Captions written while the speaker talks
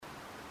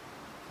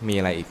มี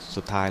อะไรอีก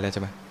สุดท้ายแล้วใ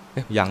ช่ไหม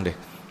ยังเด็ก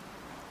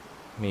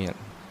มี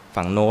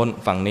ฝั่งโน้น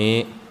ฝั่งนี้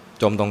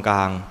จมตรงกล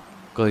าง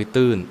เกย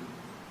ตื้น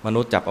มนุ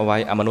ษย์จับเอาไว้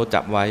อมนุษย์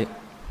จับไว้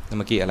เ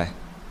มื่อกี้อะไร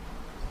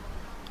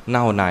เ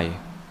น่าใน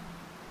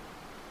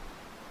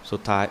สุ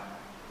ดท้าย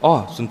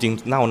จริง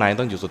ๆเน่าใน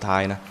ต้องอยู่สุดท้า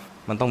ยนะ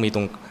มันต้องมีต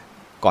รง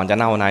ก่อนจะ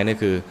เน่าในนี่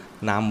คือ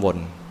น้ำวน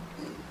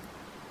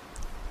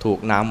ถูก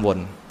น้ำวน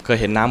เคย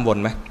เห็นน้ำวน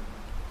ไหม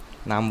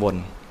น้ำวน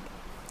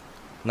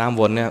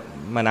เนี่ย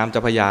แม่น้ำเจ้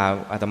าพระยา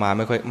อาตมาไ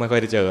ม่ค่อย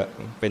ได้เจอ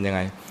เป็นยังไง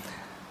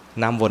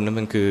น้ำวนนั้น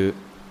มันคือ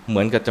เห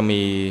มือนกับจะ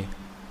มี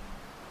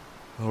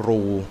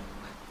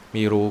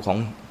รูของ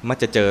มัก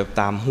จะเจอ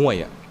ตามห้วย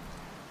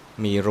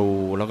มีรู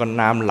แล้วก็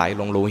น้ำไหล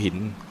ลงรูหิน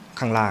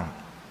ข้างล่าง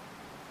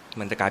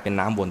มันจะกลายเป็น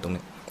น้ำวนตรง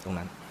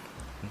นั้น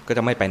ก็จ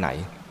ะไม่ไปไหน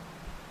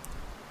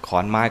ขอ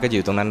นไม้ก็อ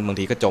ยู่ตรงนั้นบาง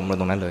ทีก็จมลง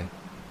ตรงนั้นเลย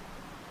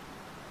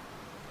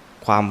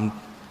ความ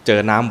เจอ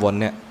น้ำวน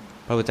เนี่ย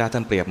พระพุทธเจ้าท่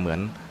านเปรียบเหมือน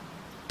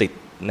ติด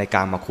ในก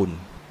ามคุณ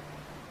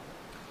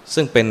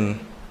ซึ่งเป็น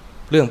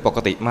เรื่องปก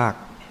ติมาก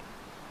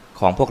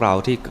ของพวกเรา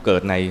ที่เกิ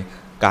ดใน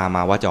กาม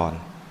าวจร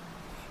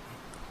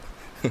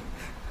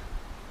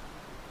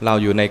เรา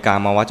อยู่ในกา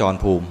มาวจร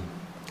ภูมิ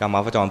กามา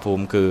วจรภู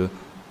มิคือ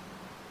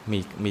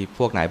มีพ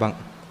วกไหนบ้าง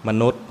ม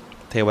นุษย์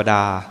เทวด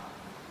า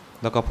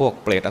แล้วก็พวก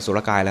เปรตอสุร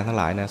กายและทั้ง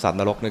หลายเนี่ยสัตว์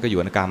นรกนี่ก็อ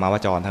ยู่ในกามาว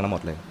จรทั้งหม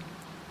ดเลย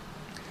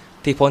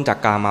ที่พ้นจาก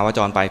กามาวจ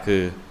รไปคื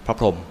อพระ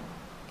พรหม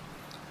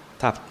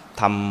ถ้า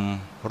ท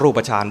ำรูป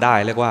ฌานได้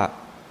เรียกว่า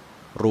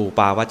รู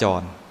ปาวจ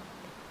ร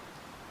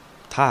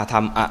ถ้าท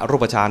ำอรู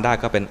ปฌานได้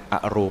ก็เป็นอ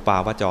รูปา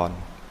วจร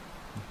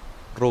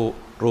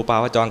รูปา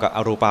วจรกับอ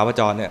รูปาว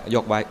จรเนี่ยย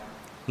กไว้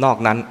นอก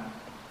นั้น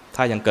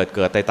ถ้ายังเ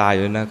กิดตายอ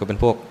ยู่นะก็เป็น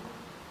พวก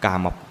ก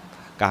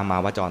ามา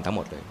วจรทั้งห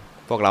มดเลย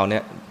พวกเราเนี่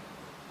ย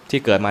ที่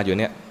เกิดมาอยู่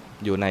เนี่ย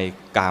อยู่ใน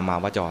กามา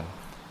วจร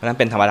เพราะนั้น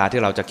เป็นธรรมดา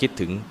ที่เราจะคิด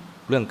ถึง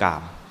เรื่องกา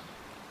ม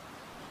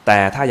แต่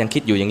ถ้ายังคิ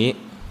ดอยู่อย่างนี้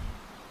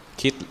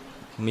คิด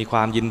มีคว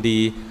ามยินดี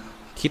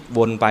คิดว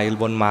นไป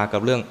วนมากั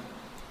บเรื่อง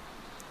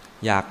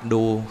อยาก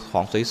ดูข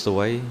องส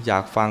วยๆอยา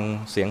กฟัง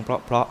เสียง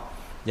เพราะ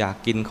ๆอยาก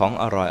กินของ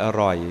อ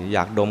ร่อยอย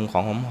ากดมขอ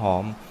งหอ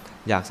ม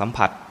ๆอยากสัม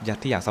ผัสอ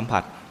ยากสัมผั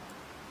ส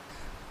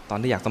ตอน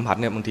ที่อยากสัมผัส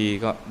เนี่ยบางที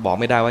ก็บอก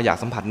ไม่ได้ว่าอยาก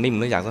สัมผัสนิ่ม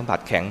หรืออยากสัมผัส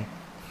แข็ง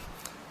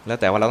แล้ว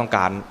แต่ว่าเราต้องก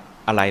าร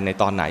อะไรใน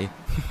ตอนไหน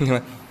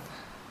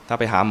ถ้า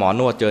ไปหาหมอ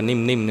นวดเจอ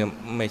นิ่มๆเนี่ย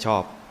ไม่ชอ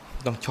บ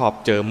ต้องชอบ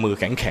เจอมือ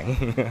แข็ง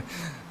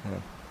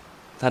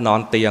ๆ ถ้านอน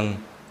เตียง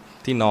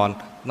ที่นอน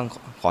ต้อง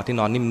ขอที่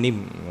นอนนิ่ม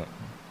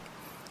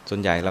ๆส่ว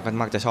นใหญ่เราก็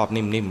มักจะชอบ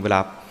นิ่มๆเวลา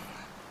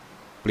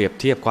เปรียบ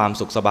เทียบความ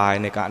สุขสบาย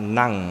ในการ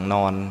นั่งน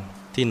อน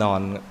ที่นอน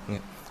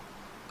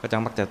ก็จะ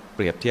มักจะเป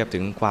รียบเทียบถึ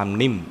งความ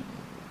นิ่ม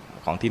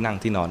ของที่นั่ง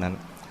ที่นอนนั้น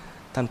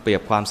ท่านเปรีย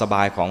บความสบ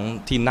ายของ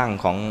ที่นั่ง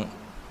ข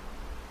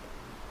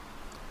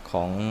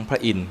องพระ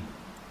อินทร์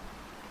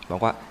บอ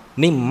กว่า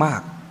นิ่มมา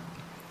ก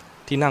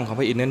ที่นั่งของ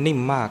พระอินทร์นั้นนิ่ม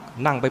มาก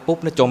นั่งไปปุ๊บ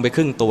เนี่ยจมไปค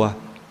รึ่งตัว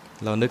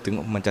เรานึกถึง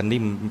มันจะ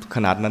นิ่มข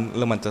นาดนั้นแ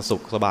ล้วมันจะสุ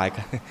ขสบาย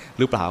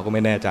หรือเปล่าก็ไ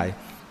ม่แน่ใจ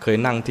เคย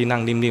นั่งที่นั่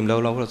งนิ่มๆแล้ว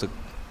เรารู้สึก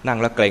นั่ง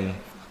แล้วเกร็ง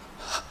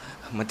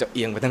มันจะเ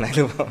อียงไปทางไหนห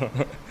รือเปล่า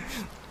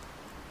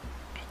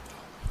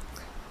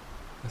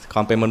คว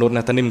ามเป็นมนุษย์น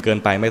ะถ้านิ่มเกิน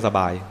ไปไม่สบ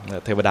าย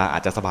เทวดาอา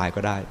จจะสบายก็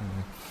ได้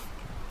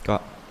ก็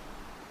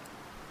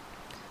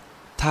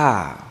ถ้า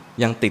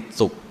ยังติด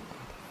สุข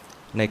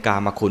ในกา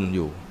มคุณอ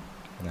ยู่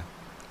นะ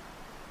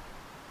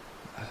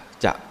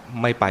จะ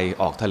ไม่ไป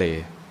ออกทะเล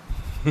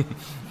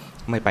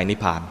ไม่ไปนิพ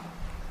พาน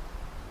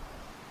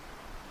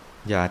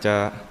อยากจะ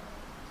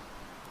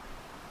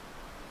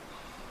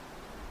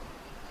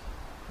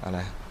อะไร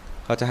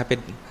เขาจะให้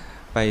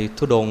ไป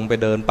ธุดงค์ไป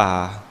เดินป่า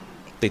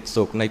ติด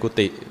สุขในกุ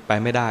ฏิไป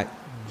ไม่ได้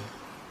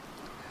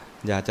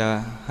อยากจะ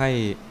ให้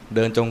เ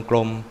ดินจงกร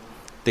ม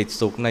ติด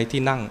สุขใน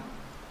ที่นั่ง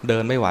เดิ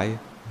นไม่ไหว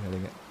อะไร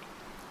เงี้ย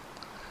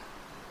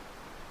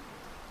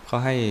เขา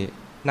ให้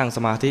นั่งส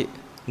มาธิ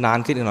นาน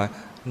ขึ้นหน่อย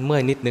เมื่อ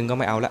ยนิดนึงก็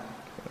ไม่เอาละ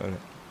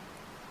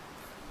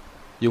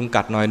ยุง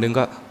กัดหน่อยนึง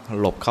ก็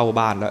หลบเข้า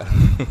บ้านแล้ว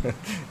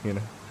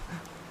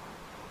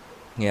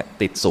เนี่ย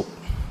ติด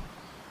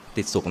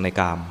สุขใน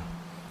กาม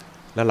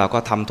แล้วเราก็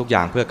ทำทุกอย่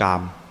างเพื่อกา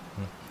ม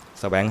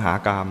แสวงหา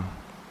กาม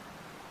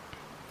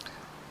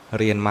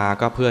เรียนมา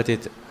ก็เพื่อที่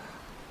จะ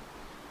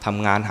ท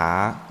ำงานหา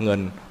เงิน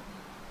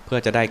เพื่อ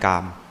จะได้กา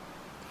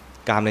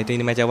มในที่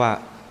นี้ไม่ใช่ว่า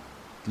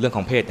เรื่องข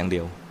องเพศอย่างเดี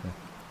ยว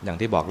อย่าง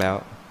ที่บอกแล้ว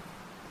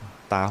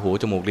ตาหู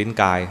จมูกลิ้น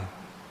กาย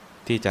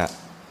ที่จะ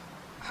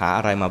หาอ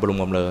ะไรมาบำรุง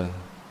บำเรอ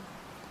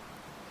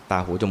ตา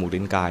หูจมูก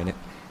ลิ้นกายเนี่ย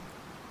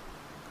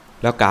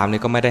แล้วกาม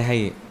นี่ก็ไม่ได้ให้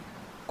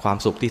ความ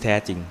สุขที่แท้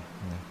จริง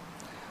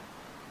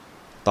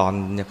ตอน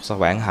แส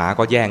วงหา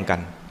ก็แย่งกัน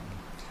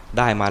ไ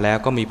ด้มาแล้ว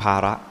ก็มีภา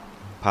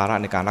ระ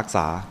ในการรักษ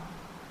า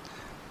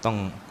ต้อง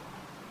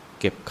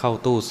เก็บเข้า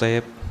ตู้เซ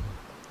ฟ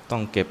ต้อ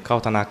งเก็บเข้า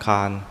ธนาค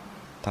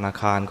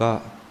ารก็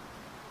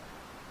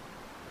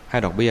ให้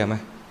ดอกเบี้ยไหม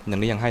อย่า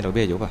งนี้ยังให้ดอกเ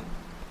บี้ยอยู่ป่ะ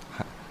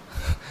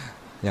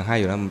ยังให้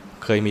อยู่นะ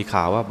เคยมี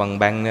ข่าวว่าบาง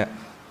แบงค์เนี่ย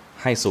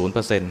ให้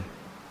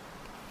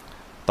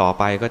 0% ต่อ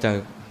ไปก็จะ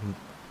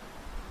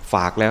ฝ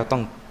ากแล้วต้อ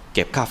งเ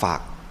ก็บค่าฝา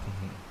ก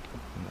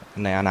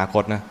ในอนาค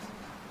ตนะ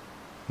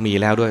มี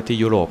แล้วด้วยที่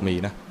ยุโรปมี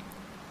นะ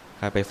ใ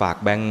ครไปฝาก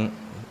แบงค์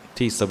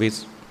ที่สวิส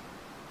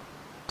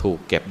ถูก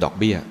เก็บดอก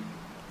เบี้ย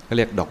เขาเ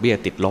รียกดอกเบี้ย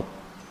ติดลบ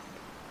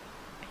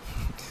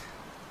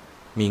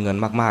มีเงิน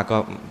มากๆก็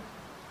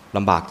ล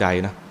ำบากใจ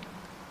นะ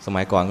ส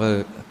มัยก่อนก็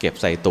เก็บ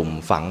ใส่ตุ่ม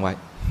ฝังไว้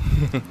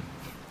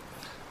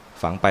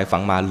ฝังไปฝั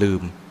งมาลื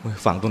ม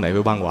ฝังตรงไหนไ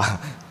ว้บ้างวะ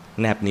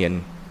แนบเ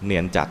นี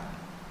ยนจัด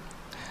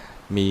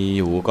มีอ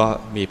ยู่ก็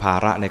มีภา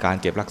ระในการ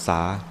เก็บรักษา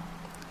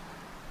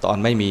ตอน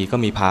ไม่มีก็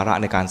มีภาระ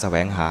ในการแสว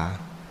งหา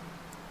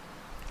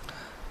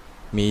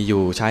มีอ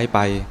ยู่ใช้ไป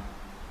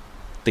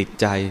ติด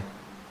ใจ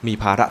มี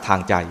ภาระทา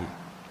งใจ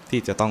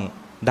ที่จะต้อง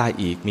ได้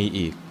อีก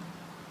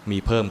มี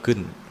เพิ่มขึ้น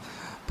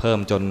เพิ่ม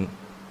จน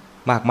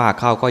มากๆ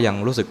เข้าก็ยัง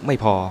รู้สึกไม่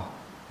พอ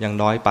ยัง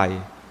น้อยไป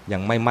ยั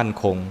งไม่มั่น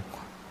คง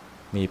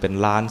มีเป็น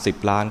ล้าน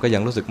10 ล้านก็ยั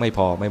งรู้สึกไม่พ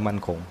อไม่มั่น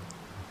คง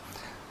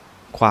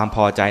ความพ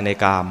อใจใน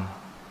กาม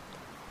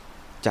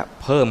จะ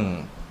เพิ่ม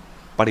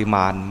ปริม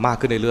าณมาก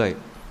ขึ้นเรื่อย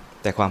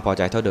ๆแต่ความพอใ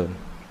จเท่าเดิม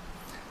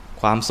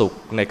ความสุข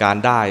ในการ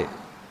ได้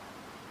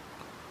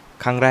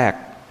ครั้งแรก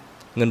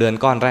เงินเดือน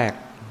ก้อนแรก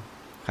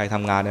ใครท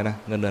ำงานเนี่ยนะ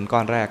เงินเดือนก้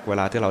อนแรกเว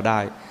ลาที่เราได้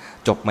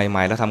จบให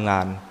ม่ๆแล้วทำงา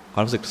นคว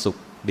ามรู้สึกสุข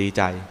ดีใ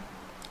จ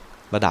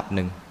ระดับห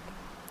นึ่ง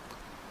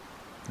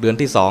เดือน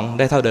ที่2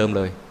ได้เท่าเดิมเ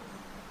ลย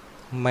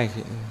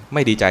ไ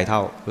ม่ดีใจเท่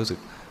ารู้สึก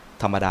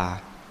ธรรมดา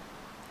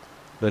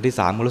เดือนที่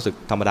3ก็รู้สึก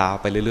ธรรมดา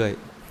ไปเรื่อย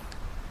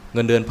ๆเ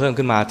งินเดือนเพิ่ม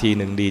ขึ้นมาที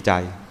หนึ่งดีใจ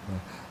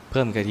เ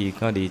พิ่มที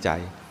ก็ดีใ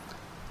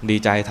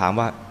จถาม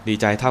ว่าดี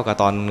ใจเท่ากับ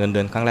ตอนเงินเดื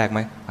อนครั้งแรกไหม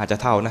อาจจะ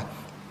เท่านะ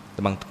แ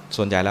ต่บาง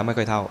ส่วนใหญ่แล้วไม่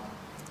ค่อยเท่า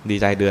ดี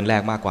ใจเดือนแร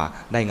กมากกว่า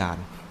ได้งาน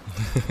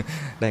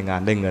ได้งา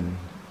นได้เงิน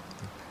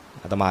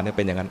อาตมาเนี่ยเ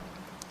ป็นอย่างนั้น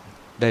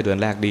ได้เดือน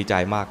แรกดีใจ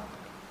มาก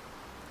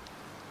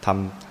ท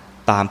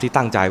ำตามที่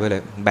ตั้งใจไว้เล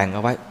ยแบ่งเอ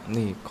าไว้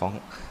นี่ของ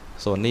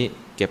ส่วนนี้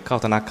เก็บเข้า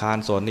ธนาคาร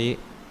ส่วนนี้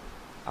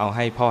เอาใ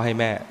ห้พ่อให้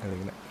แม่อะไรอย่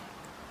างเงี้ย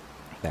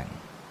แบ่ง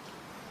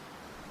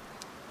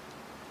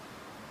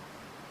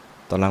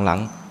ตอนหลัง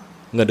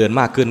ๆเงินเดือน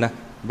มากขึ้นนะ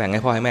แบ่งใ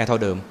ห้พ่อให้แม่เท่า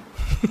เดิม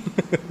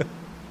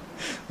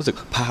รู้สึก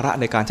ภาระ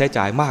ในการใช้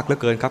จ่ายมากเหลือ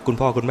เกินครับคุณ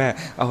พ่อคุณแม่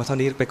เอาเท่า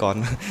นี้ไปก่อน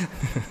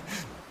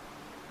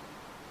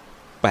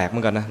แปลกเหมื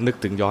อนกันนะนึก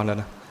ถึงย้อนแล้ว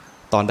นะ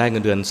ตอนได้เงิ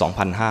นเดือน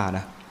 2,500 น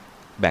ะ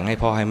แบ่งให้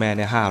พ่อให้แม่เ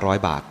นี่ย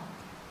500 บาท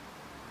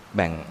แ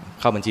บ่ง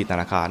เข้าบัญชีธ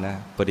นาคารนะ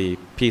พอดี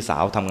พี่สา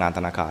วทำงานธ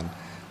นาคาร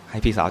ให้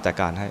พี่สาวจัด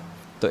การให้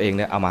ตัวเองเ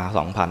นี่ยเอามา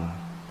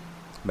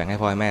 2,000 แบ่งให้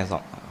พ่อให้แม่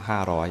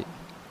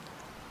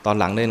500ตอน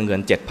หลังได้เงิ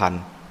น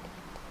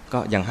 7,000 ก็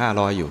ยัง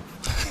500อยู่